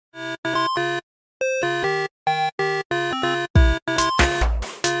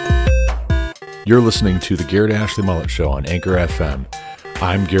You're listening to the Garrett Ashley Mullet Show on Anchor FM.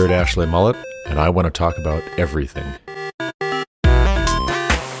 I'm Garrett Ashley Mullet, and I want to talk about everything.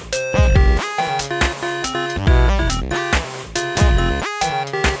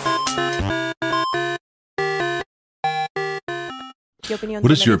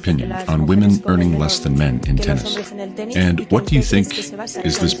 What is your opinion on women earning less than men in tennis? And what do you think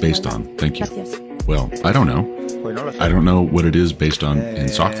is this based on? Thank you. Well, I don't know. I don't know what it is based on in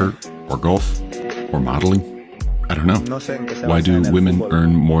soccer or golf or modeling. I don't know. Why do women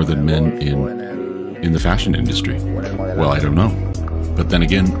earn more than men in the fashion industry? Well, I don't know. But then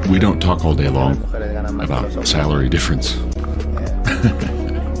again, we don't talk all day long about salary difference.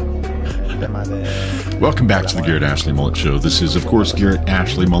 Welcome back to the Garrett Ashley Mullet Show. This is, of course, Garrett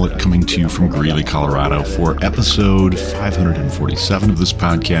Ashley Mullet coming to you from Greeley, Colorado for episode 547 of this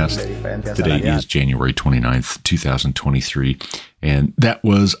podcast. Today is January 29th, 2023, and that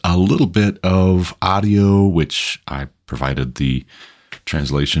was a little bit of audio, which I provided the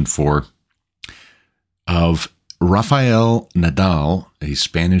translation for, of Rafael Nadal, a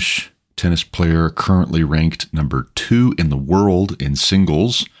Spanish tennis player currently ranked number 2 in the world in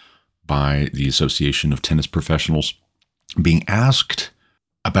singles by the Association of Tennis Professionals, being asked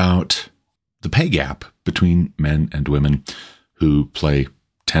about the pay gap between men and women who play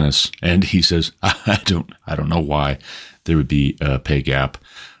tennis. And he says, I don't know why there would be a pay gap.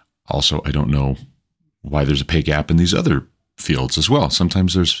 Also, I don't know why there's a pay gap in these other fields as well.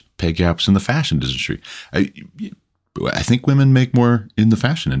 Sometimes there's pay gaps in the fashion industry. I think women make more in the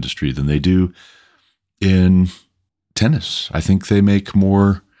fashion industry than they do in tennis. I think they make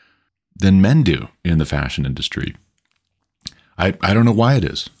more than men do in the fashion industry. I don't know why it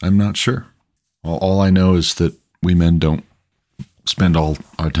is. I'm not sure. All I know is that we men don't spend all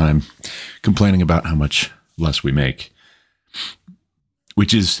our time complaining about how much less we make,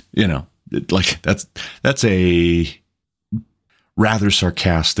 which is, like that's a rather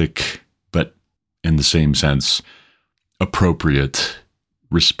sarcastic, but in the same sense, appropriate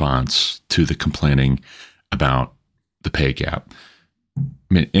response to the complaining about the pay gap.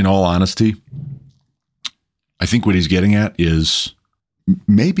 I mean, in all honesty, I think what he's getting at is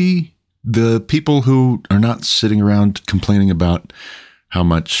maybe the people who are not sitting around complaining about how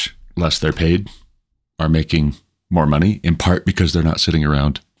much less they're paid are making more money, in part because they're not sitting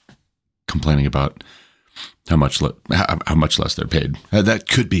around complaining about how much less they're paid. That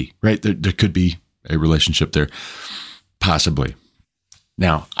could be, right? There could be a relationship there, possibly.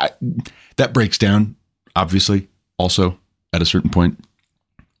 Now, that breaks down, obviously, also at a certain point,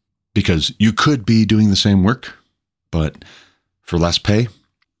 because you could be doing the same work, but for less pay.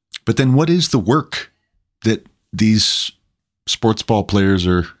 But then what is the work that these sports ball players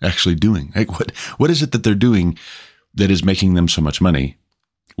are actually doing? Like what is it that they're doing that is making them so much money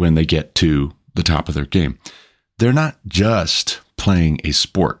when they get to the top of their game? They're not just playing a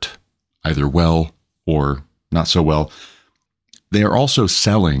sport, either well or not so well. They are also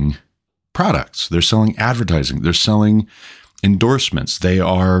selling products. They're selling advertising. They're selling endorsements. They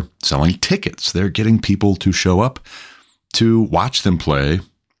are selling tickets. They're getting people to show up to watch them play.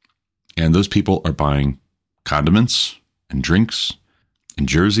 And those people are buying condiments and drinks and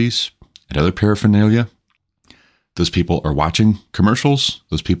jerseys and other paraphernalia. Those people are watching commercials.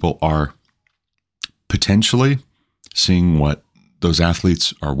 Those people are potentially seeing what those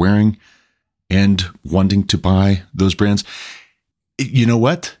athletes are wearing and wanting to buy those brands. You know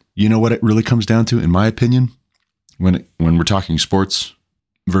what? You know what it really comes down to, in my opinion? When we're talking sports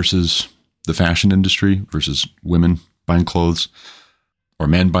versus the fashion industry versus women buying clothes or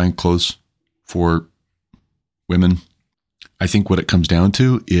men buying clothes for women, I think what it comes down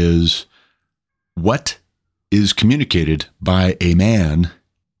to is what is communicated by a man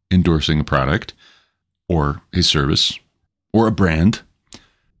endorsing a product or a service or a brand.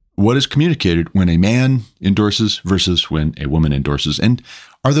 What is communicated when a man endorses versus when a woman endorses? And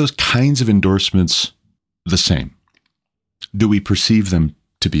are those kinds of endorsements the same? Do we perceive them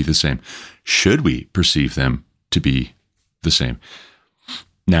to be the same? Should we perceive them to be the same?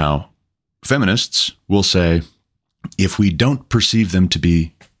 Now, feminists will say, if we don't perceive them to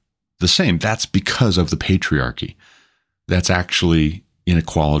be the same, that's because of the patriarchy. That's actually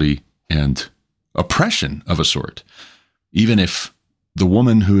inequality and oppression of a sort. Even if the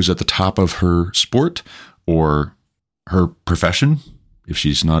woman who is at the top of her sport or her profession, if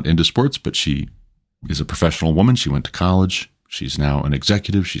she's not into sports, but she is a professional woman, she went to college, she's now an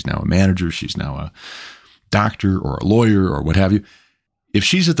executive, she's now a manager, she's now a doctor or a lawyer or what have you. If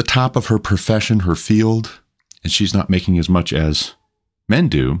she's at the top of her profession, her field, and she's not making as much as men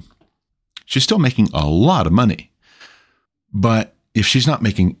do, she's still making a lot of money. But if she's not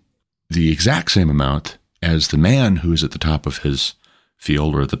making the exact same amount as the man who is at the top of his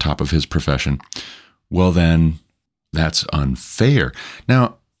field or at the top of his profession, well, then that's unfair.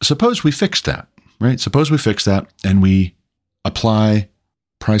 Now, suppose we fix that, right? Suppose we fix that and we apply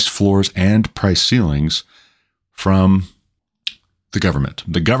price floors and price ceilings from the government.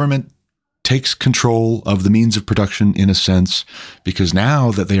 The government takes control of the means of production in a sense, because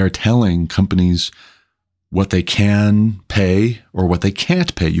now that they are telling companies what they can pay or what they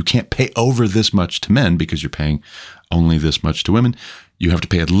can't pay. You can't pay over this much to men because you're paying only this much to women. You have to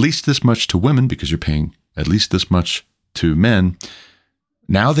pay at least this much to women because you're paying at least this much to men.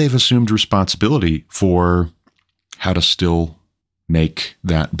 Now they've assumed responsibility for how to still make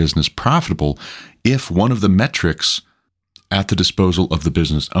that business profitable if one of the metrics at the disposal of the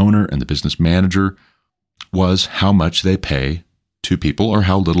business owner and the business manager was how much they pay to people or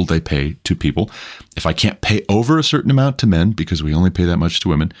how little they pay to people. If I can't pay over a certain amount to men because we only pay that much to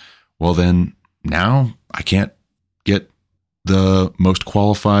women, well, then now I can't get the most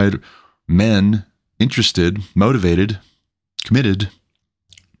qualified men interested, motivated, committed.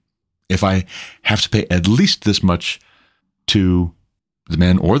 If I have to pay at least this much to the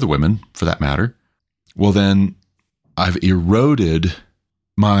men or the women, for that matter, well, then I've eroded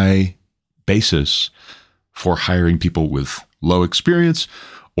my basis for hiring people with low experience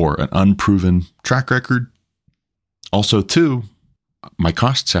or an unproven track record. Also, too, my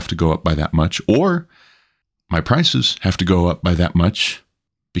costs have to go up by that much, or my prices have to go up by that much,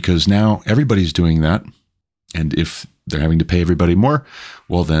 because now everybody's doing that. And if they're having to pay everybody more,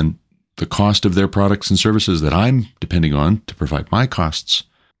 well, then the cost of their products and services that I'm depending on to provide my costs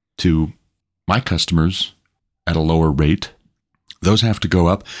to my customers at a lower rate, those have to go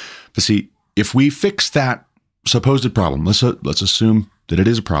up. But see, if we fix that supposed problem, let's assume that it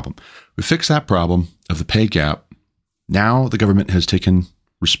is a problem. We fix that problem of the pay gap. Now the government has taken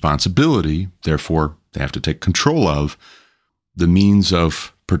responsibility. Therefore, they have to take control of the means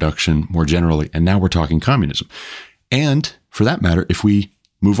of production more generally. And now we're talking communism. And for that matter, if we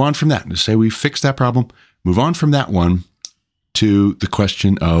move on from that, to say we fix that problem, move on from that one to the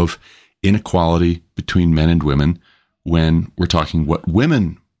question of inequality between men and women, when we're talking what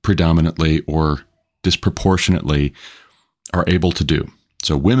women predominantly or disproportionately are able to do.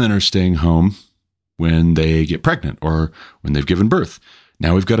 So women are staying home when they get pregnant or when they've given birth.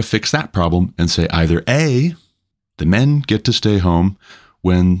 Now we've got to fix that problem and say either A, the men get to stay home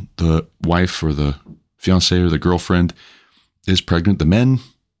when the wife or the fiance or the girlfriend is pregnant. The men,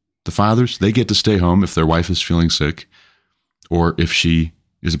 the fathers, they get to stay home if their wife is feeling sick, or if she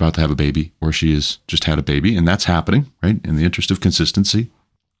is about to have a baby, or she has just had a baby. And that's happening, right? In the interest of consistency,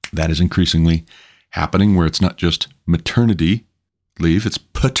 that is increasingly happening, where it's not just maternity leave, it's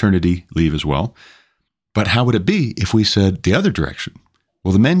paternity leave as well. But how would it be if we said the other direction?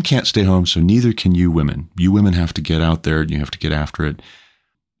 Well, the men can't stay home, so neither can you women. You women have to get out there and you have to get after it.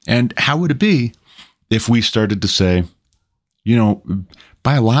 And how would it be if we started to say, you know,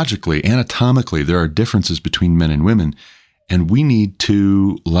 biologically, anatomically, there are differences between men and women, and we need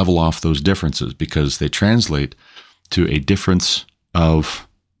to level off those differences because they translate to a difference of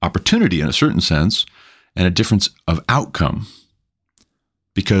opportunity in a certain sense and a difference of outcome.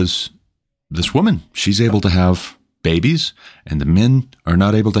 Because this woman, she's able to have babies, and the men are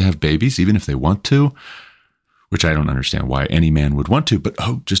not able to have babies, even if they want to, which I don't understand why any man would want to, but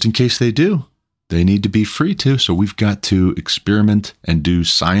just in case they do, they need to be free to. So we've got to experiment and do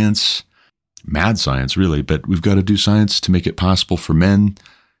science, mad science really, but we've got to do science to make it possible for men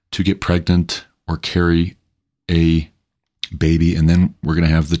to get pregnant or carry a baby. And then we're going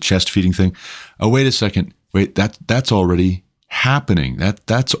to have the chest feeding thing. Oh, wait a second. Wait, that's already happening.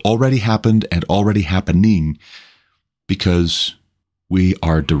 That's already happened and already happening, because we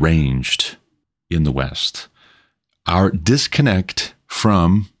are deranged in the West. Our disconnect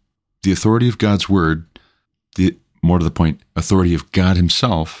from the authority of God's word, the more to the point, authority of God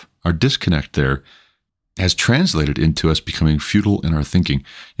himself, our disconnect there has translated into us becoming futile in our thinking.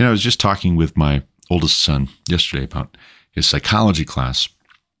 You know, I was just talking with my oldest son yesterday about his psychology class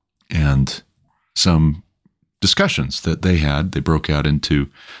and some discussions that they had. They broke out into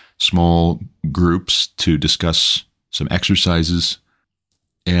small groups to discuss some exercises.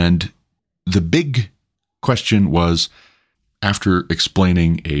 And the big question was, after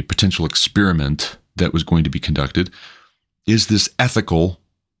explaining a potential experiment that was going to be conducted, is this ethical,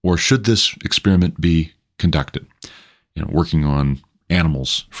 or should this experiment be conducted? You know, working on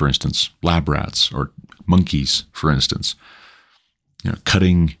animals, for instance, lab rats or monkeys, for instance, you know,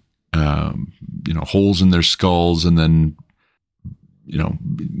 cutting, holes in their skulls and then,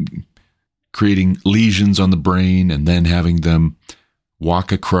 creating lesions on the brain and then having them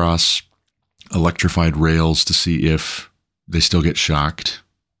walk across electrified rails to see if they still get shocked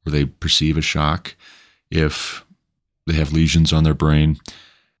or they perceive a shock, if they have lesions on their brain.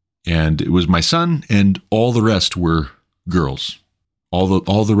 And it was my son, and all the rest were girls.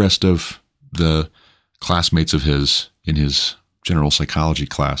 All the rest of the classmates of his in his general psychology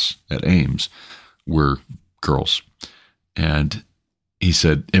class at Ames were girls. And he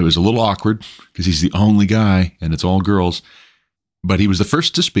said it was a little awkward because he's the only guy and it's all girls, but he was the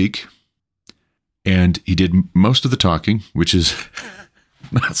first to speak and he did most of the talking, which is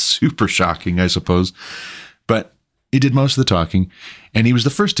not super shocking, I suppose, but he did most of the talking and he was the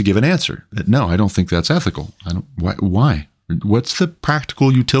first to give an answer that, no, I don't think that's ethical. Why? What's the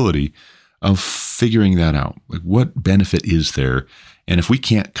practical utility of figuring that out? Like, what benefit is there? And if we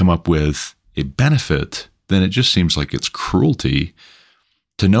can't come up with a benefit, then it just seems like it's cruelty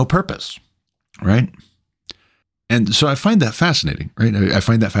to no purpose, right? And so I find that fascinating, right? I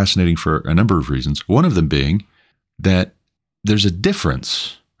find that fascinating for a number of reasons. One of them being that there's a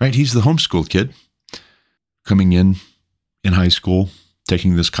difference, right? He's the homeschooled kid coming in high school,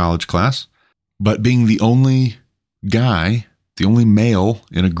 taking this college class, but being the only guy, the only male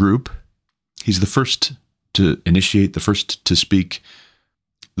in a group, he's the first to initiate, the first to speak,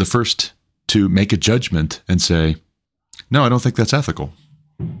 the first to make a judgment and say, no, I don't think that's ethical.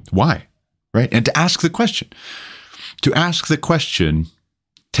 Why? Right? And to ask the question. To ask the question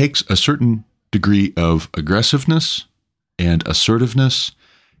takes a certain degree of aggressiveness and assertiveness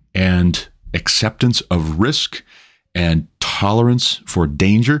and acceptance of risk and tolerance for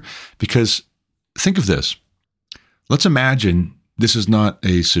danger. Because think of this. Let's imagine this is not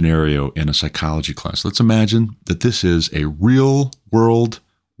a scenario in a psychology class. Let's imagine that this is a real world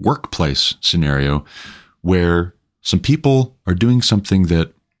workplace scenario where some people are doing something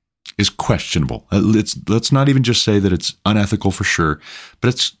that is questionable. Let's not even just say that it's unethical for sure, but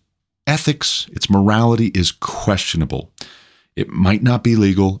its ethics, its morality is questionable. It might not be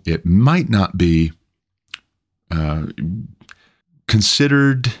legal. It might not be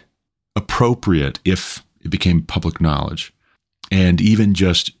considered appropriate if it became public knowledge. And even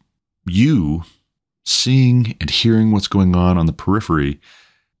just you seeing and hearing what's going on the periphery,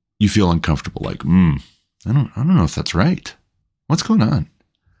 you feel uncomfortable. Like, I don't know if that's right. What's going on?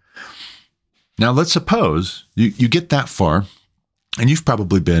 Now, let's suppose you get that far, and you've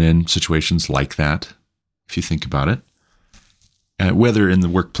probably been in situations like that, if you think about it, whether in the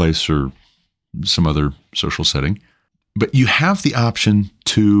workplace or some other social setting. But you have the option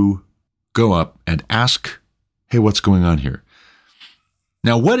to go up and ask, hey, what's going on here?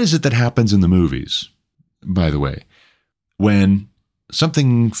 Now, what is it that happens in the movies, by the way, when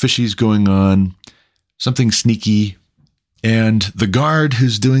something fishy's going on, something sneaky, and the guard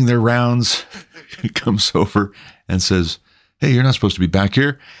who's doing their rounds comes over and says, hey, you're not supposed to be back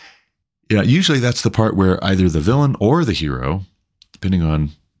here. Yeah, usually that's the part where either the villain or the hero, depending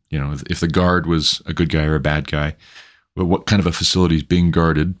on, if the guard was a good guy or a bad guy, but what kind of a facility is being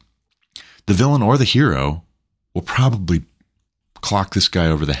guarded, the villain or the hero will probably clock this guy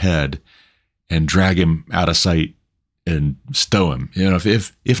over the head and drag him out of sight and stow him.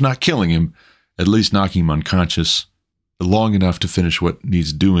 If not killing him, at least knocking him unconscious long enough to finish what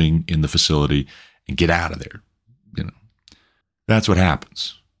needs doing in the facility and get out of there. That's what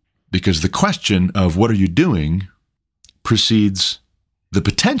happens. Because the question of what are you doing precedes the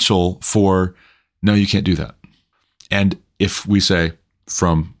potential for, no, you can't do that. And if we say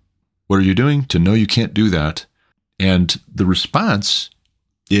from what are you doing to no, you can't do that, and the response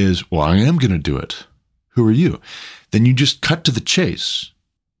is, well, I am going to do it. Who are you? Then you just cut to the chase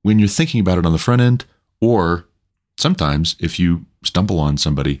when you're thinking about it on the front end, or sometimes if you stumble on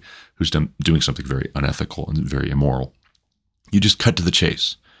somebody who's doing something very unethical and very immoral, you just cut to the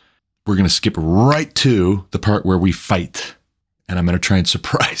chase. We're going to skip right to the part where we fight, and I'm going to try and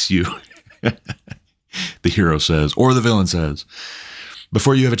surprise you, the hero says, or the villain says,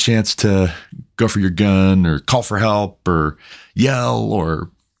 before you have a chance to go for your gun or call for help or yell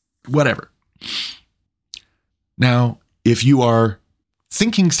or whatever. Now, if you are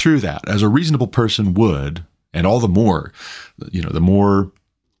thinking through that as a reasonable person would, and all the more, the more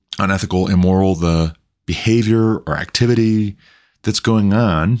unethical, immoral the behavior or activity that's going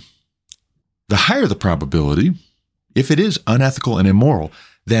on, the higher the probability, if it is unethical and immoral,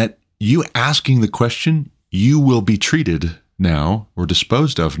 that you asking the question, you will be treated now or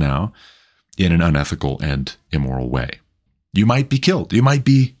disposed of now in an unethical and immoral way. You might be killed. You might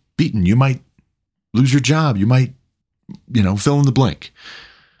be beaten. You might lose your job. You might, fill in the blank.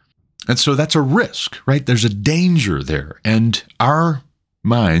 And so that's a risk, right? There's a danger there. And our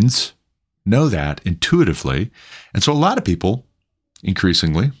minds know that intuitively. And so a lot of people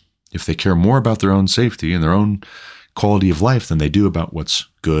increasingly, if they care more about their own safety and their own quality of life than they do about what's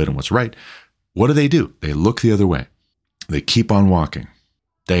good and what's right, what do? They look the other way. They keep on walking.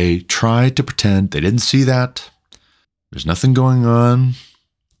 They try to pretend they didn't see that. There's nothing going on,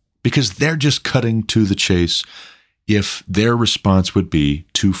 because they're just cutting to the chase if their response would be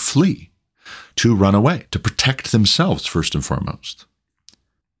to flee, to run away, to protect themselves first and foremost.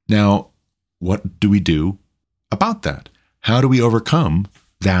 Now, what do we do about that? How do we overcome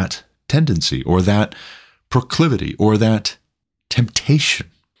that tendency or that proclivity or that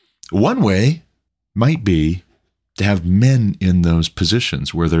temptation? One way might be to have men in those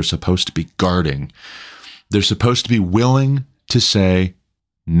positions where they're supposed to be guarding. They're supposed to be willing to say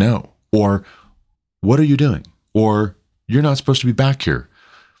no, or what are you doing? Or you're not supposed to be back here.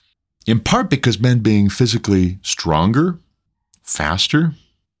 In part because men being physically stronger, faster,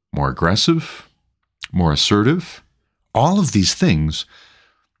 more aggressive, more assertive, all of these things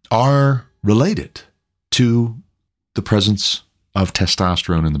are related to the presence of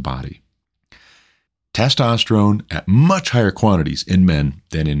testosterone in the body. Testosterone at much higher quantities in men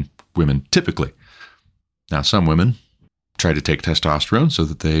than in women typically. Now, some women try to take testosterone so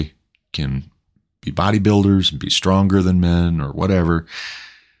that they can be bodybuilders and be stronger than men or whatever.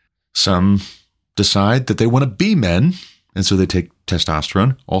 Some decide that they want to be men, and so they take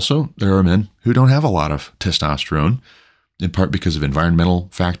testosterone. Also, there are men who don't have a lot of testosterone, in part because of environmental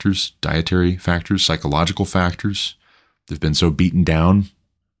factors, dietary factors, psychological factors. They've been so beaten down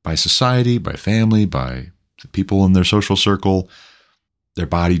by society, by family, by the people in their social circle. Their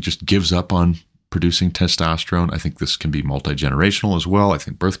body just gives up on producing testosterone. I think this can be multi-generational as well. I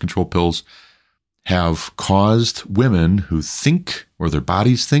think birth control pills have caused women who think, or their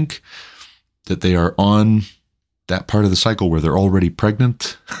bodies think, that they are on that part of the cycle where they're already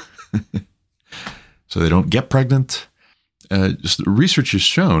pregnant, so they don't get pregnant. Research has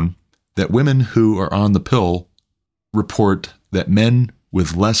shown that women who are on the pill report that men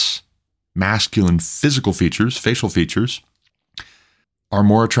with less masculine physical features, facial features, are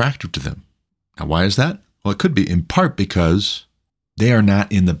more attractive to them. Now, why is that? Well, it could be in part because they are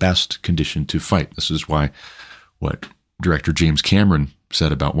not in the best condition to fight. This is why what director James Cameron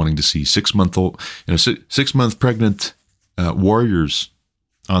said about wanting to see 6-month pregnant warriors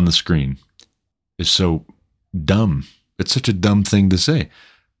on the screen is so dumb. It's such a dumb thing to say.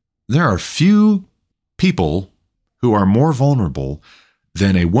 There are few people who are more vulnerable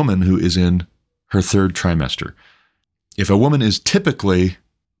than a woman who is in her third trimester. If a woman is typically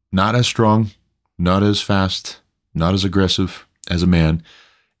not as strong, not as fast, not as aggressive as a man,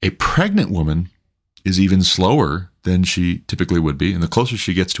 a pregnant woman is even slower than she typically would be. And the closer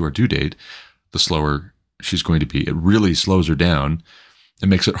she gets to her due date, the slower she's going to be. It really slows her down. It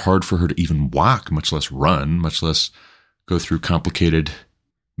makes it hard for her to even walk, much less run, much less go through complicated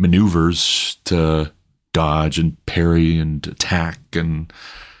maneuvers to dodge and parry and attack and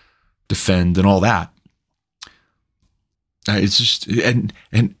defend and all that. It's just, and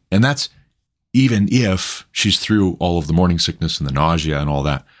that's even if she's through all of the morning sickness and the nausea and all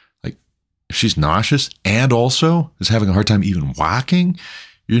that. Like, if she's nauseous and also is having a hard time even walking,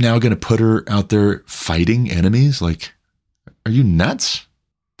 you're now going to put her out there fighting enemies? Like, are you nuts?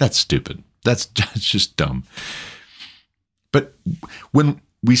 That's stupid. That's just dumb. But when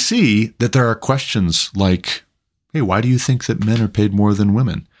we see that there are questions like, hey, why do you think that men are paid more than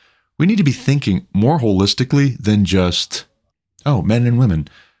women? We need to be thinking more holistically than just, oh, men and women.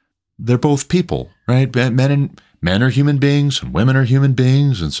 They're both people, right? Men are human beings and women are human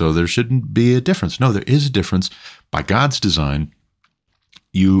beings, and so there shouldn't be a difference. No, there is a difference. By God's design,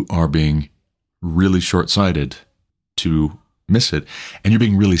 you are being really short-sighted to miss it, and you're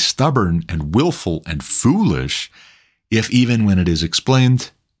being really stubborn and willful and foolish if even when it is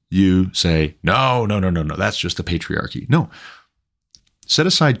explained, you say, no, that's just the patriarchy. No. Set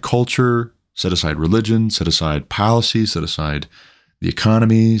aside culture, set aside religion, set aside policy, set aside the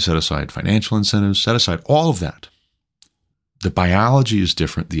economy, set aside financial incentives, set aside all of that. The biology is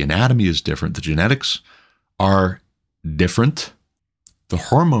different. The anatomy is different. The genetics are different. The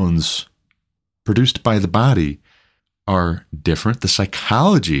hormones produced by the body are different. The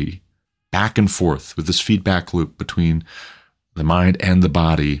psychology back and forth with this feedback loop between the mind and the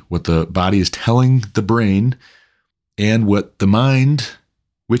body, what the body is telling the brain and what the mind,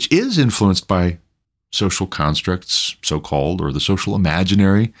 which is influenced by social constructs, so-called, or the social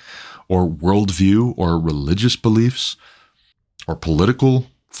imaginary, or worldview, or religious beliefs, or political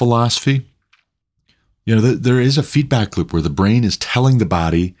philosophy. You know, there is a feedback loop where the brain is telling the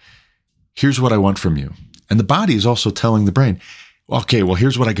body, here's what I want from you. And the body is also telling the brain, okay, well,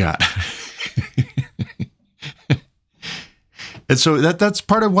 here's what I got. And so that's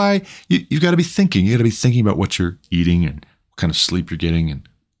part of why you've got to be thinking. You got to be thinking about what you're eating and what kind of sleep you're getting and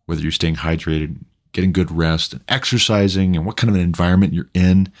whether you're staying hydrated, getting good rest and exercising and what kind of an environment you're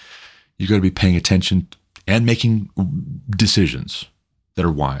in. You've got to be paying attention and making decisions that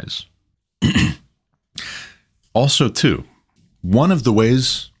are wise. Also, too, one of the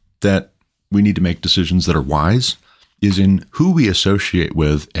ways that we need to make decisions that are wise is in who we associate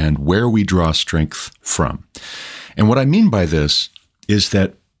with and where we draw strength from. And what I mean by this is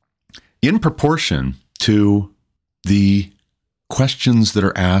that in proportion to the questions that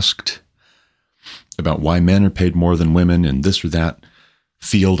are asked about why men are paid more than women in this or that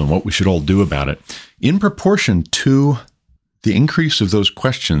field and what we should all do about it, in proportion to the increase of those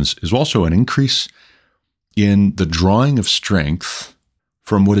questions is also an increase in the drawing of strength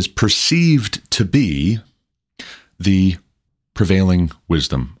from what is perceived to be the prevailing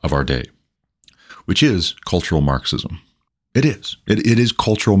wisdom of our day, which is cultural Marxism. It is. It is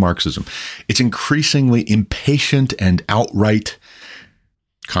cultural Marxism. It's increasingly impatient and outright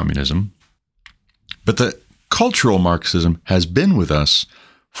communism. But the cultural Marxism has been with us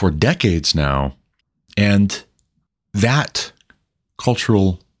for decades now, and that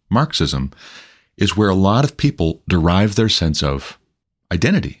cultural Marxism is where a lot of people derive their sense of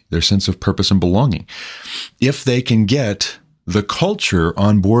identity, their sense of purpose and belonging. If they can get the culture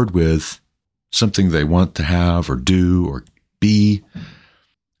on board with something they want to have or do or be,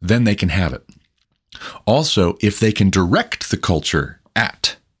 then they can have it. Also, if they can direct the culture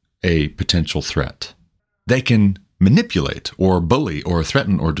at a potential threat, they can manipulate or bully or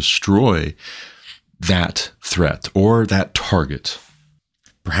threaten or destroy that threat or that target.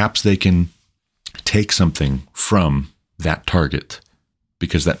 Perhaps they can take something from that target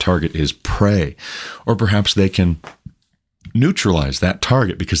because that target is prey. Or perhaps they can neutralize that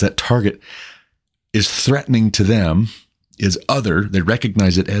target because that target is threatening to them, is other. They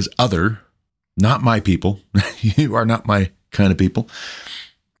recognize it as other, not my people. You are not my kind of people.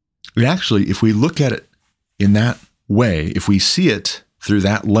 We actually, if we look at it in that way, if we see it through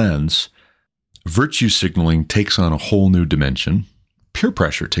that lens, virtue signaling takes on a whole new dimension. Peer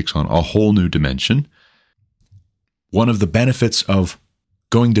pressure takes on a whole new dimension. One of the benefits of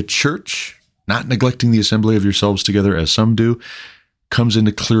going to church, not neglecting the assembly of yourselves together as some do, comes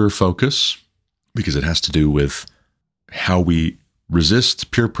into clearer focus because it has to do with how we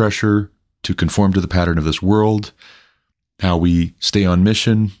resist peer pressure to conform to the pattern of this world, how we stay on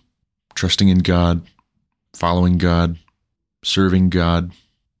mission, trusting in God, following God, serving God.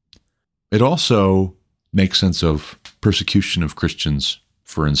 It also makes sense of persecution of Christians,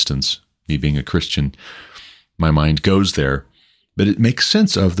 for instance. Me being a Christian, my mind goes there. But it makes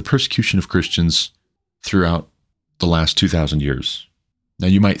sense of the persecution of Christians throughout the last 2,000 years. Now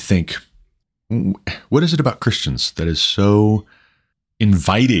you might think, what is it about Christians that is so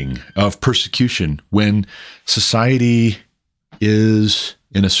inviting of persecution when society is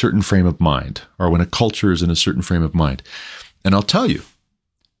in a certain frame of mind, or when a culture is in a certain frame of mind? And I'll tell you,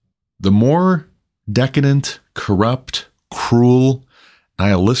 the more decadent, corrupt, cruel,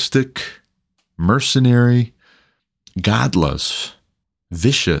 nihilistic, mercenary, godless,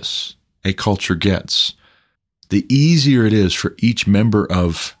 vicious a culture gets, the easier it is for each member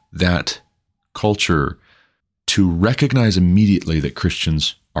of that culture to recognize immediately that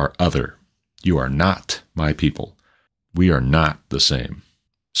Christians are other. You are not my people. We are not the same.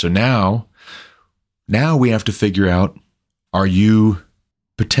 So now we have to figure out, are you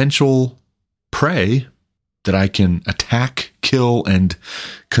potential prey that I can attack, kill, and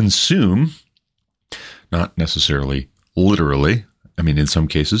consume? Not necessarily literally. I mean, in some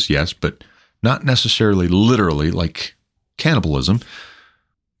cases, yes, but not necessarily literally like cannibalism,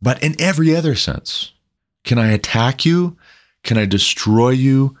 but in every other sense. Can I attack you? Can I destroy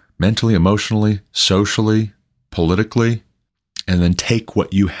you mentally, emotionally, socially, politically, and then take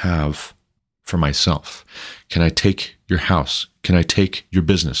what you have for myself? Can I take your house? Can I take your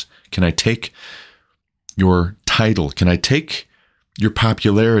business? Can I take your title? Can I take your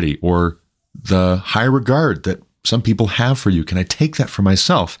popularity or the high regard that some people have for you? Can I take that for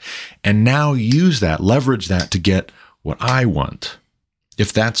myself and now use that, leverage that to get what I want?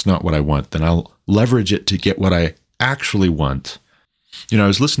 If that's not what I want, then I'll leverage it to get what I actually want. You know, I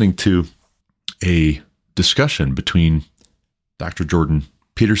was listening to a discussion between Dr. Jordan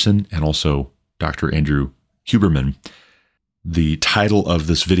Peterson and also Dr. Andrew Huberman. The title of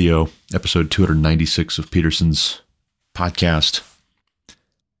this video, episode 296 of Peterson's podcast,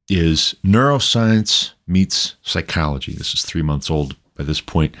 is Neuroscience Meets Psychology. This is 3 months old by this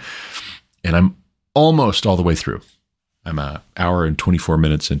point, and I'm almost all the way through. I'm an hour and 24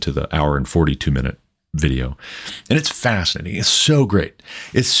 minutes into the hour and 42 minute video. And it's fascinating. It's so great.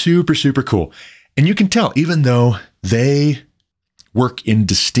 It's super, super cool. And you can tell, even though they work in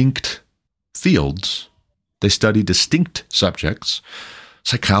distinct fields, they study distinct subjects.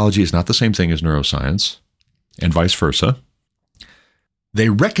 Psychology is not the same thing as neuroscience, and vice versa. They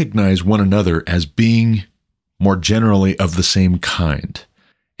recognize one another as being more generally of the same kind.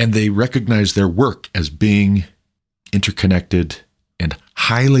 And they recognize their work as being interconnected and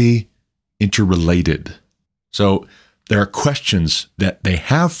highly interrelated. So there are questions that they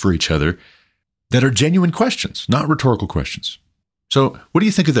have for each other that are genuine questions, not rhetorical questions. So what do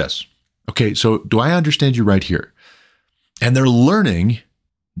you think of this? Okay, so do I understand you right here? And they're learning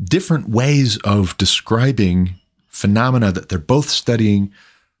different ways of describing phenomena that they're both studying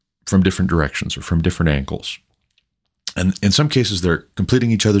from different directions or from different angles. And in some cases, they're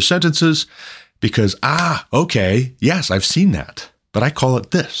completing each other's sentences because, okay, yes, I've seen that, but I call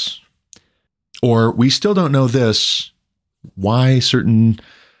it this. Or we still don't know this, why certain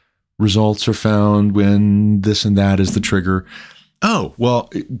results are found when this and that is the trigger. Oh, well,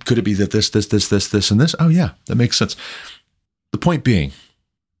 could it be that this, and this? Oh, yeah, that makes sense. The point being,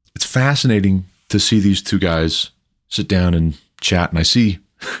 it's fascinating to see these two guys sit down and chat, and I see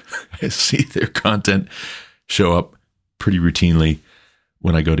their content show up pretty routinely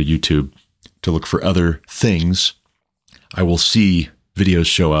when I go to YouTube to look for other things. I will see videos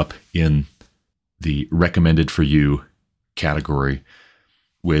show up in the recommended for you category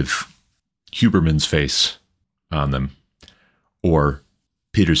with Huberman's face on them or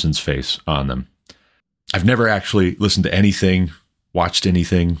Peterson's face on them. I've never actually listened to anything, watched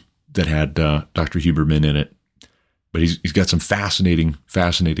anything that had Dr. Huberman in it, but he's got some fascinating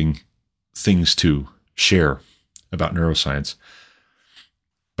things to share about neuroscience.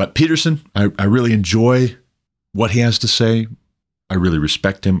 But Peterson, I really enjoy what he has to say. I really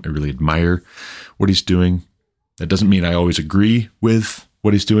respect him. I really admire what he's doing. That doesn't mean I always agree with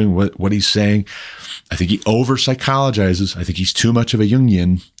what he's doing, what he's saying. I think he over-psychologizes. I think he's too much of a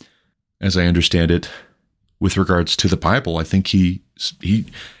Jungian, as I understand it, with regards to the Bible. I think he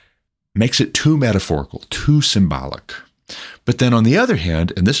makes it too metaphorical, too symbolic. But then on the other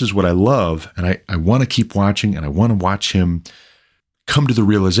hand, and this is what I love, and I want to keep watching, and I want to watch him come to the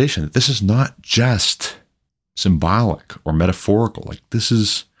realization that this is not just symbolic or metaphorical. Like, this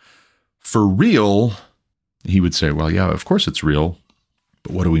is for real. He would say, well, yeah, of course it's real,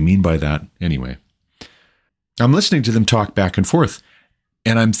 but what do we mean by that anyway? I'm listening to them talk back and forth,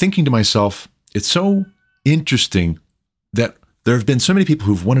 and I'm thinking to myself, it's so interesting that there have been so many people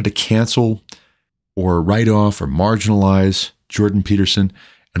who've wanted to cancel or write off or marginalize Jordan Peterson.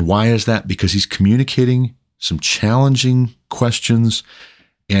 And why is that? Because he's communicating some challenging questions,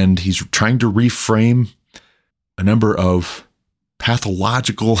 and he's trying to reframe a number of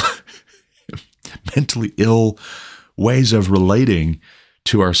pathological, mentally ill ways of relating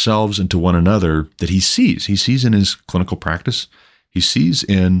to ourselves and to one another that he sees. He sees in his clinical practice. He sees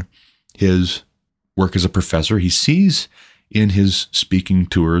in his work as a professor. He sees in his speaking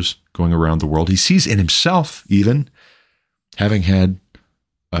tours going around the world. He sees in himself, even having had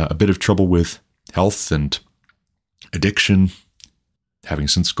a bit of trouble with health and addiction, having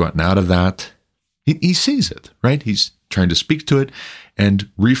since gotten out of that. He sees it, right? He's trying to speak to it and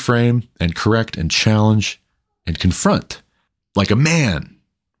reframe and correct and challenge and confront like a man,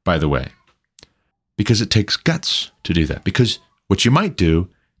 by the way, because it takes guts to do that. Because what you might do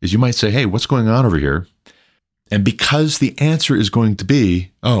is you might say, hey, what's going on over here? And because the answer is going to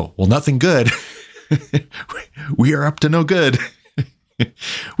be, oh, well, nothing good. We are up to no good.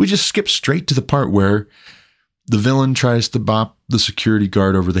 We just skip straight to the part where the villain tries to bop the security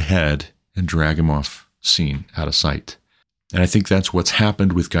guard over the head and drag him off scene, out of sight. And I think that's what's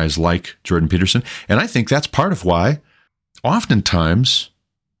happened with guys like Jordan Peterson. And I think that's part of why oftentimes,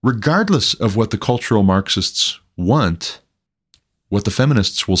 regardless of what the cultural Marxists want, what the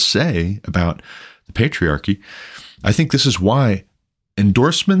feminists will say about the patriarchy, I think this is why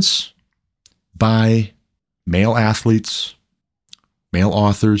endorsements by male athletes, male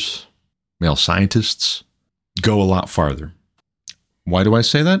authors, male scientists go a lot farther. Why do I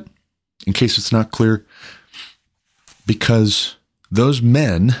say that? In case it's not clear, because those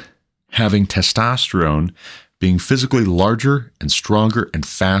men having testosterone, being physically larger and stronger and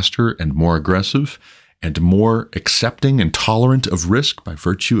faster and more aggressive and more accepting and tolerant of risk by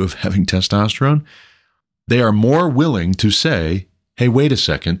virtue of having testosterone, they are more willing to say, hey, wait a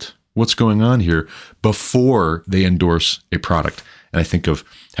second, what's going on here, before they endorse a product. And I think of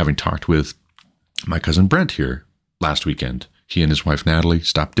having talked with my cousin Brent here last weekend. He and his wife Natalie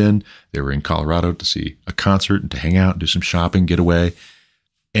stopped in. They were in Colorado to see a concert and to hang out, do some shopping, get away.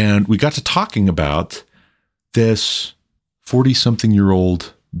 And we got to talking about this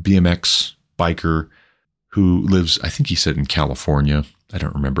 40-something-year-old BMX biker who lives, I think he said in California. I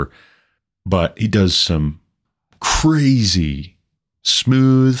don't remember. But he does some crazy,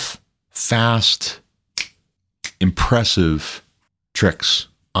 smooth, fast, impressive tricks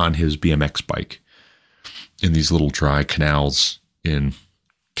on his BMX bike in these little dry canals in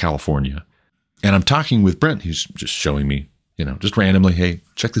California. And I'm talking with Brent, who's just showing me, just randomly, hey,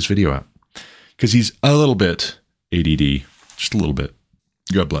 check this video out. Because he's a little bit ADD, just a little bit.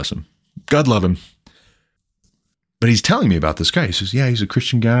 God bless him. God love him. But he's telling me about this guy. He says, yeah, he's a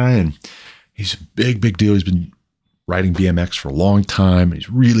Christian guy, and he's a big deal. He's been riding BMX for a long time. He's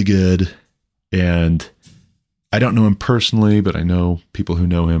really good. And I don't know him personally, but I know people who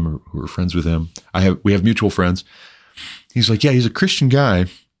know him or who are friends with him. We have mutual friends. He's like, yeah, he's a Christian guy.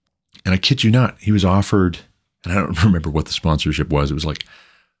 And I kid you not, he was offered, and I don't remember what the sponsorship was. It was like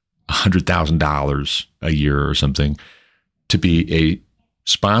 $100,000 a year or something to be a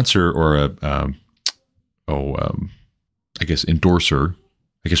sponsor or I guess endorser.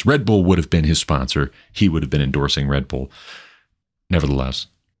 I guess Red Bull would have been his sponsor. He would have been endorsing Red Bull. Nevertheless,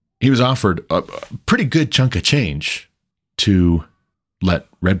 he was offered a pretty good chunk of change to let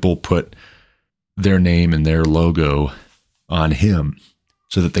Red Bull put their name and their logo on him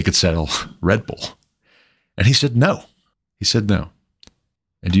so that they could sell Red Bull. And he said no. He said no.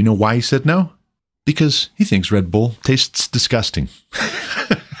 And do you know why he said no? Because he thinks Red Bull tastes disgusting.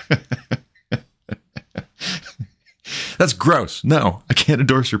 That's gross. No, I can't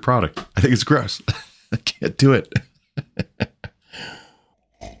endorse your product. I think it's gross. I can't do it.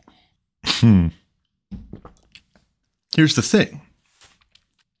 Here's the thing.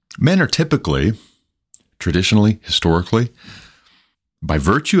 Men are typically, traditionally, historically, by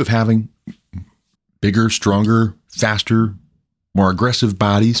virtue of having bigger, stronger, faster, more aggressive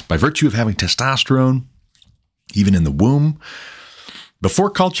bodies, by virtue of having testosterone, even in the womb, before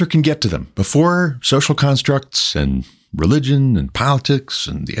culture can get to them, before social constructs and religion and politics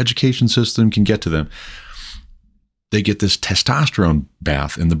and the education system can get to them, they get this testosterone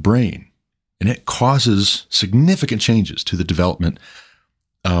bath in the brain. And it causes significant changes to the development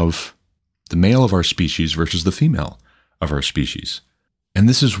of the male of our species versus the female of our species. And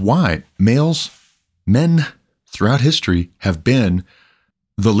this is why men throughout history have been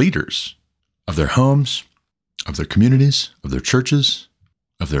the leaders of their homes, of their communities, of their churches,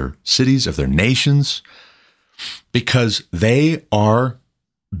 of their cities, of their nations, because they are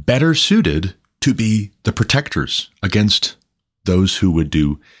better suited to be the protectors against those who would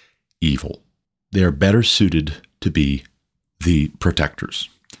do evil. They are better suited to be the protectors.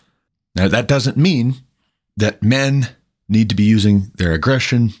 Now, that doesn't mean that men need to be using their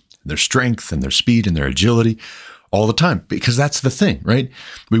aggression, their strength, and their speed and their agility all the time, because that's the thing, right?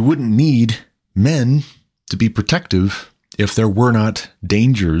 We wouldn't need men to be protective if there were not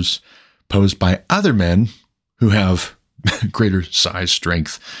dangers posed by other men who have greater size,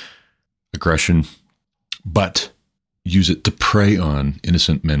 strength, aggression, but use it to prey on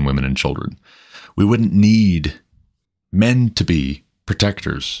innocent men, women, and children. We wouldn't need men to be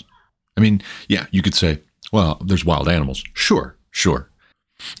protectors. I mean, yeah, you could say, well, there's wild animals. Sure.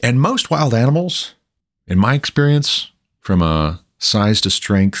 And most wild animals, in my experience, from a size to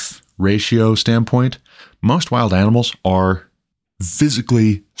strength ratio standpoint, most wild animals are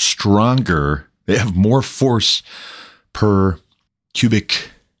physically stronger. They have more force per cubic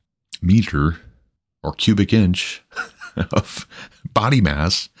meter or cubic inch of body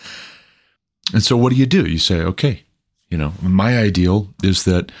mass. And so what do? You say, okay, my ideal is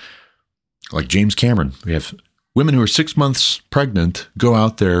that, like James Cameron, we have women who are 6 months pregnant go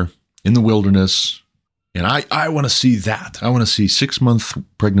out there in the wilderness. And I want to see that. I want to see 6-month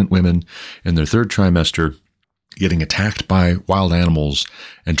pregnant women in their third trimester getting attacked by wild animals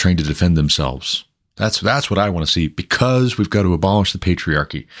and trying to defend themselves. That's what I want to see, because we've got to abolish the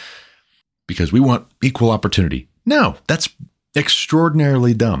patriarchy, because we want equal opportunity. No, that's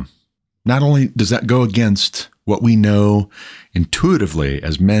extraordinarily dumb. Not only does that go against what we know intuitively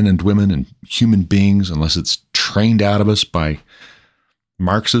as men and women and human beings, unless it's trained out of us by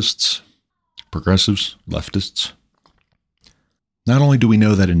Marxists, progressives, leftists. Not only do we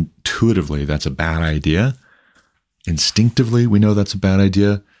know that intuitively that's a bad idea, instinctively we know that's a bad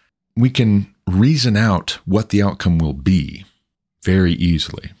idea, we can reason out what the outcome will be very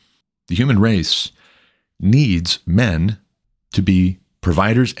easily. The human race needs men to be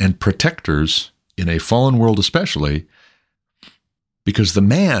providers and protectors in a fallen world, especially because the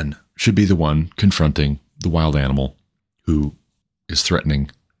man should be the one confronting the wild animal who is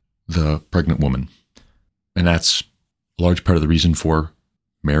threatening the pregnant woman. And that's a large part of the reason for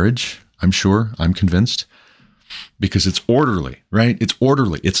marriage, I'm sure, I'm convinced, because it's orderly, right? It's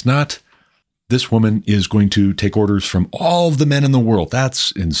orderly. It's not this woman is going to take orders from all of the men in the world.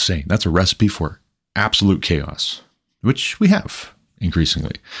 That's insane. That's a recipe for absolute chaos, which we have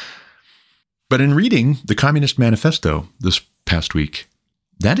increasingly. But in reading the Communist Manifesto this past week,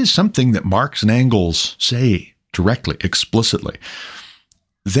 that is something that Marx and Engels say directly, explicitly.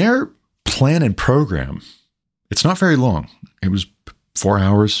 Their plan and program, it's not very long. It was 4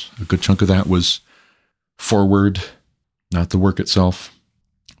 hours. A good chunk of that was forward, not the work itself.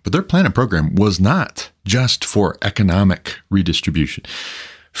 But their plan and program was not just for economic redistribution.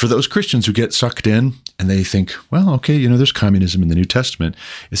 For those Christians who get sucked in and they think, well, okay, there's communism in the New Testament.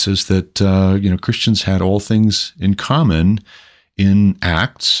 It says that, Christians had all things in common in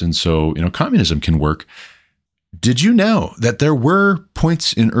Acts. And so, communism can work. Did you know that there were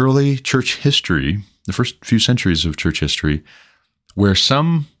points in early church history, the first few centuries of church history, where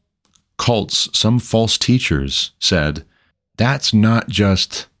some cults, some false teachers said, that's not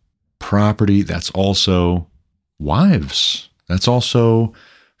just property, that's also wives, that's also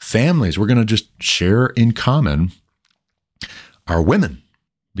families. We're going to just share in common our women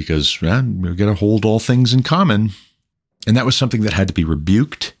because we've got to hold all things in common. And that was something that had to be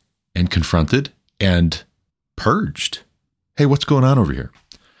rebuked and confronted and purged. Hey, what's going on over here?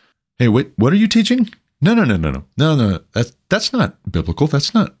 Hey, wait, what are you teaching? No. That's not biblical.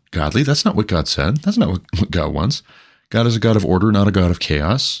 That's not godly. That's not what God said. That's not what God wants. God is a God of order, not a God of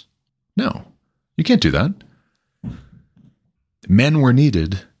chaos. No, you can't do that. Men were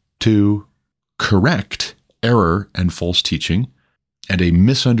needed to correct error and false teaching and a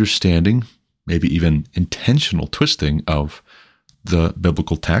misunderstanding, maybe even intentional twisting of the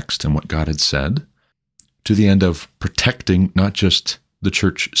biblical text and what God had said, to the end of protecting not just the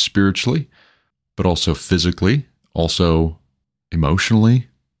church spiritually, but also physically, also emotionally,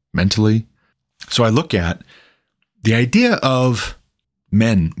 mentally. So I look at the idea of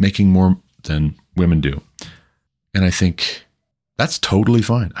men making more than women do, and I think that's totally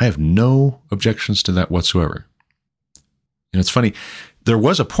fine. I have no objections to that whatsoever. It's funny, there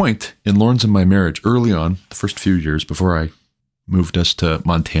was a point in Lauren's and my marriage early on, the first few years before I moved us to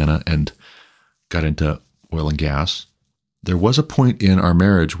Montana and got into oil and gas. There was a point in our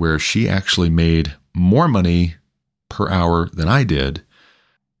marriage where she actually made more money per hour than I did.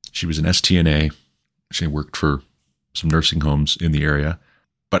 She was an STNA. She worked for some nursing homes in the area.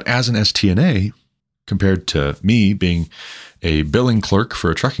 But as an STNA, compared to me being a billing clerk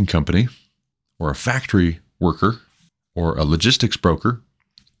for a trucking company or a factory worker or a logistics broker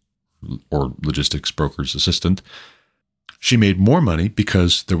or logistics broker's assistant, she made more money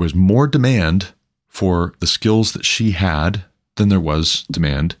because there was more demand for the skills that she had than there was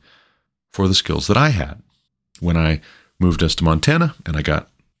demand for the skills that I had. When I moved us to Montana and I got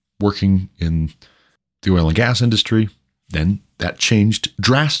working in the oil and gas industry, then that changed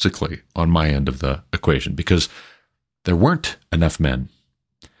drastically on my end of the equation because there weren't enough men.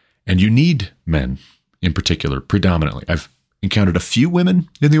 And you need men in particular, predominantly. I've encountered a few women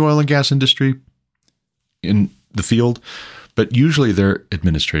in the oil and gas industry in the field, but usually they're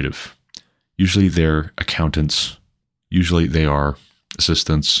administrative. Usually they're accountants. Usually they are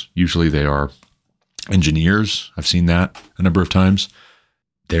assistants. Usually they are engineers. I've seen that a number of times.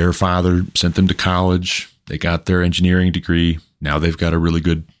 Their father sent them to college. They got their engineering degree. Now they've got a really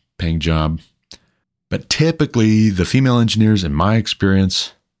good paying job. But typically the female engineers, in my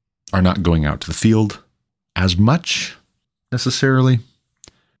experience, are not going out to the field as much necessarily.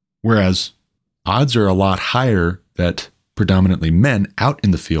 Whereas odds are a lot higher that predominantly men out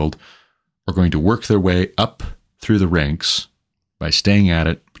in the field are going to work their way up through the ranks by staying at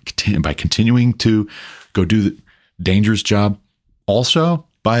it, by continuing to go do the dangerous job, also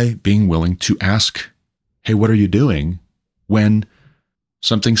by being willing to ask, hey, what are you doing when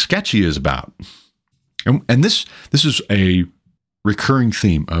something sketchy is about? And this is a recurring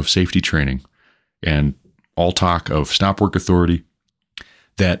theme of safety training and all talk of stop work authority,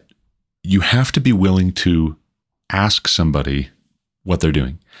 that you have to be willing to ask somebody what they're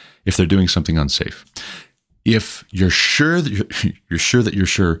doing if they're doing something unsafe. If you're sure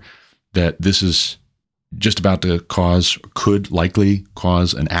that this is just about to could likely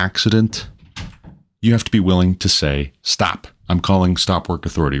cause an accident, you have to be willing to say, stop. I'm calling stop work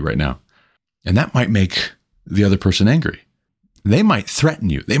authority right now. And that might make the other person angry. They might threaten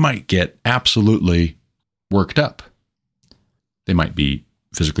you. They might get absolutely worked up. They might be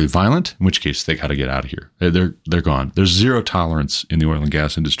physically violent, in which case they got to get out of here. They're gone. There's zero tolerance in the oil and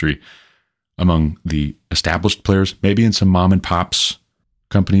gas industry among the established players, maybe in some mom and pops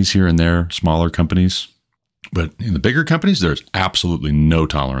companies here and there, smaller companies, But in the bigger companies, there's absolutely no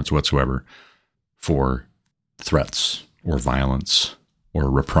tolerance whatsoever for threats or violence or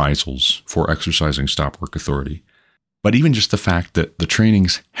reprisals for exercising stop work authority. But even just the fact that the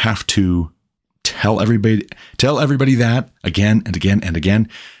trainings have to tell everybody that again and again and again,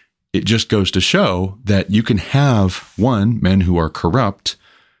 it just goes to show that you can have, one, men who are corrupt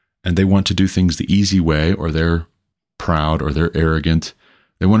and they want to do things the easy way, or they're proud or they're arrogant.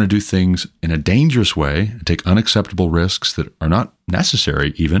 They want to do things in a dangerous way and take unacceptable risks that are not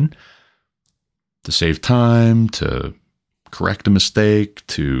necessary even to save time, to correct a mistake,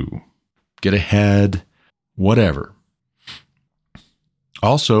 to get ahead, whatever.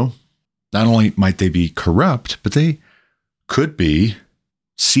 Also, not only might they be corrupt, but they could be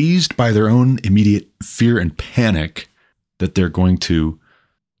seized by their own immediate fear and panic that they're going to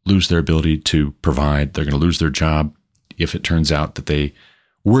lose their ability to provide. They're going to lose their job if it turns out that they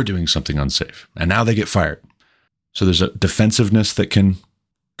were doing something unsafe. And now they get fired. So there's a defensiveness that can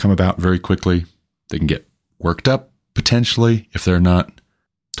come about very quickly. They can get worked up potentially if they're not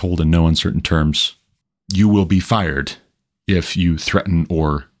told in no uncertain terms, you will be fired if you threaten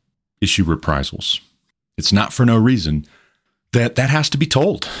or issue reprisals. It's not for no reason that has to be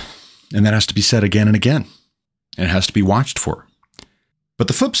told, and that has to be said again and again, and it has to be watched for. But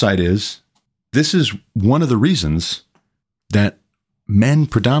the flip side is, this is one of the reasons that men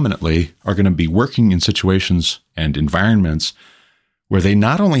predominantly are going to be working in situations and environments where they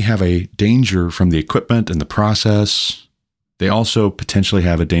not only have a danger from the equipment and the process, they also potentially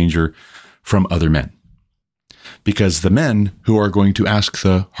have a danger from other men. Because the men who are going to ask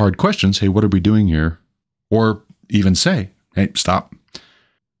the hard questions, hey, what are we doing here? Or even say, hey, stop,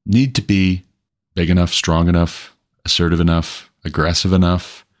 need to be big enough, strong enough, assertive enough, aggressive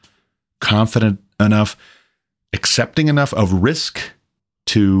enough, confident enough, accepting enough of risk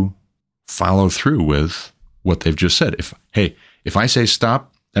to follow through with what they've just said. If I say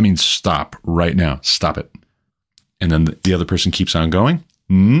stop, that means stop right now. Stop it. And then the other person keeps on going.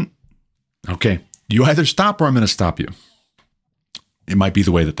 Okay, you either stop or I'm going to stop you. It might be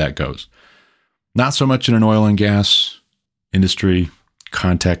the way that goes. Not so much in an oil and gas industry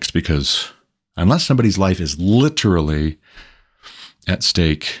context, because unless somebody's life is literally at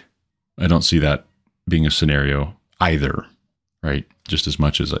stake, I don't see that being a scenario either, right? Just as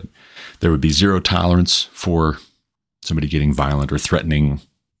much as there would be zero tolerance for somebody getting violent or threatening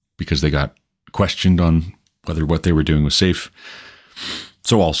because they got questioned on whether what they were doing was safe.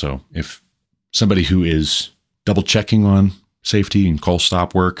 So also, if somebody who is double checking on safety and call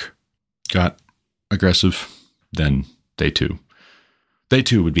stop work got aggressive, then they too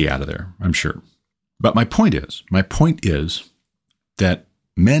would be out of there, I'm sure. But my point is that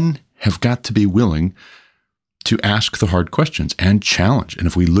men have got to be willing to ask the hard questions and challenge. And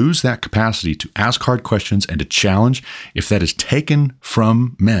if we lose that capacity to ask hard questions and to challenge, if that is taken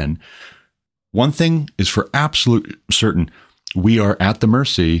from men, one thing is for absolute certain, we are at the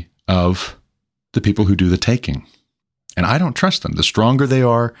mercy of the people who do the taking. And I don't trust them. The stronger they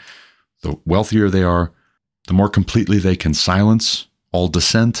are, the wealthier they are, the more completely they can silence all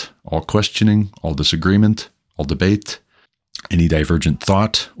dissent, all questioning, all disagreement, all debate, any divergent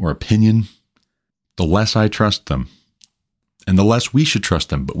thought or opinion, the less I trust them, and the less we should trust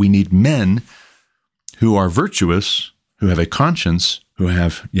them. But we need men who are virtuous, who have a conscience, who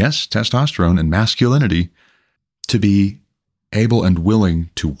have, yes, testosterone and masculinity, to be able and willing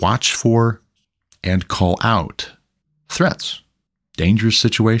to watch for and call out threats, dangerous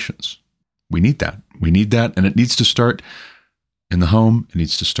situations. We need that. And it needs to start in the home. It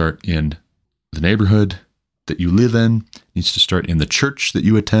needs to start in the neighborhood that you live in. It needs to start in the church that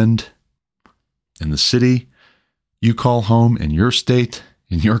you attend, in the city you call home, in your state,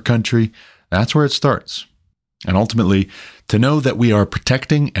 in your country. That's where it starts. And ultimately, to know that we are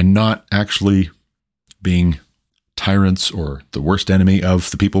protecting and not actually being tyrants or the worst enemy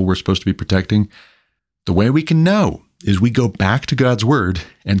of the people we're supposed to be protecting, the way we can know is we go back to God's word,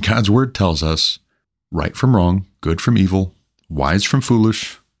 and God's word tells us right from wrong, good from evil, wise from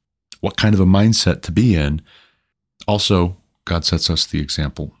foolish, what kind of a mindset to be in. Also, God sets us the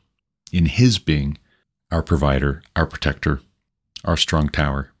example in his being our provider, our protector, our strong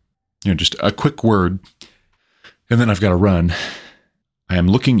tower. Just a quick word, and then I've got to run. I am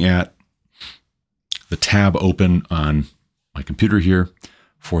looking at the tab open on my computer here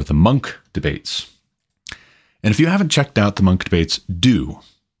for the Munk debates. And if you haven't checked out the Munk debates, do,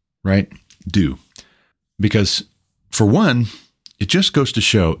 right? Do. Because for one, it just goes to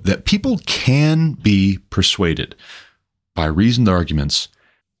show that people can be persuaded by reasoned arguments,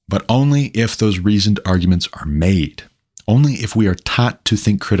 but only if those reasoned arguments are made. Only if we are taught to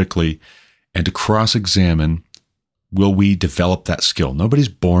think critically and to cross-examine, will we develop that skill? Nobody's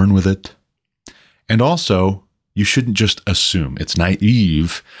born with it. And also, you shouldn't just assume. It's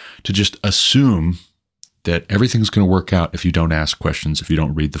naive to just assume that everything's going to work out if you don't ask questions, if you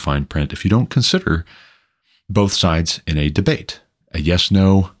don't read the fine print, if you don't consider both sides in a debate. A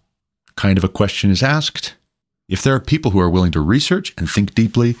yes-no kind of a question is asked. If there are people who are willing to research and think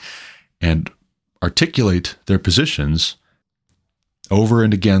deeply and articulate their positions over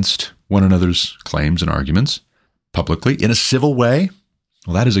and against one another's claims and arguments publicly in a civil way,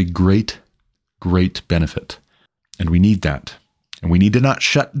 well, that is a great, great benefit. And we need that. And we need to not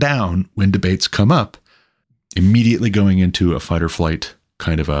shut down when debates come up, immediately going into a fight or flight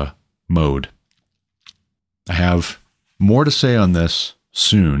kind of a mode. I have more to say on this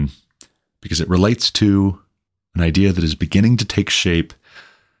soon because it relates to an idea that is beginning to take shape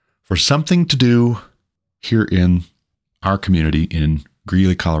for something to do here in our community in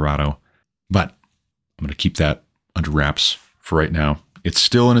Greeley, Colorado. But I'm going to keep that under wraps for right now. It's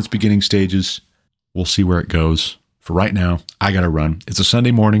still in its beginning stages. We'll see where it goes. For right now, I got to run. It's a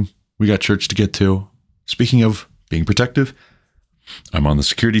Sunday morning. We got church to get to. Speaking of being protective, I'm on the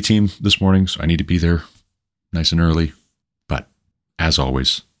security team this morning, so I need to be there nice and early. But as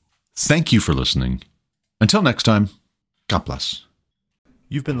always, thank you for listening. Until next time, God bless.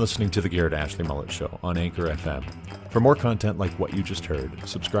 You've been listening to The Garrett Ashley Mullet Show on Anchor FM. For more content like what you just heard,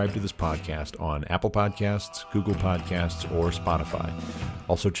 subscribe to this podcast on Apple Podcasts, Google Podcasts, or Spotify.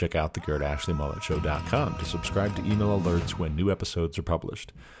 Also check out thegarrettashleymulletshow.com to subscribe to email alerts when new episodes are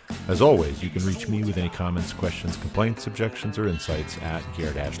published. As always, you can reach me with any comments, questions, complaints, objections, or insights at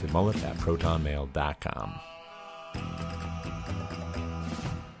GarrettAshleyMullet@protonmail.com.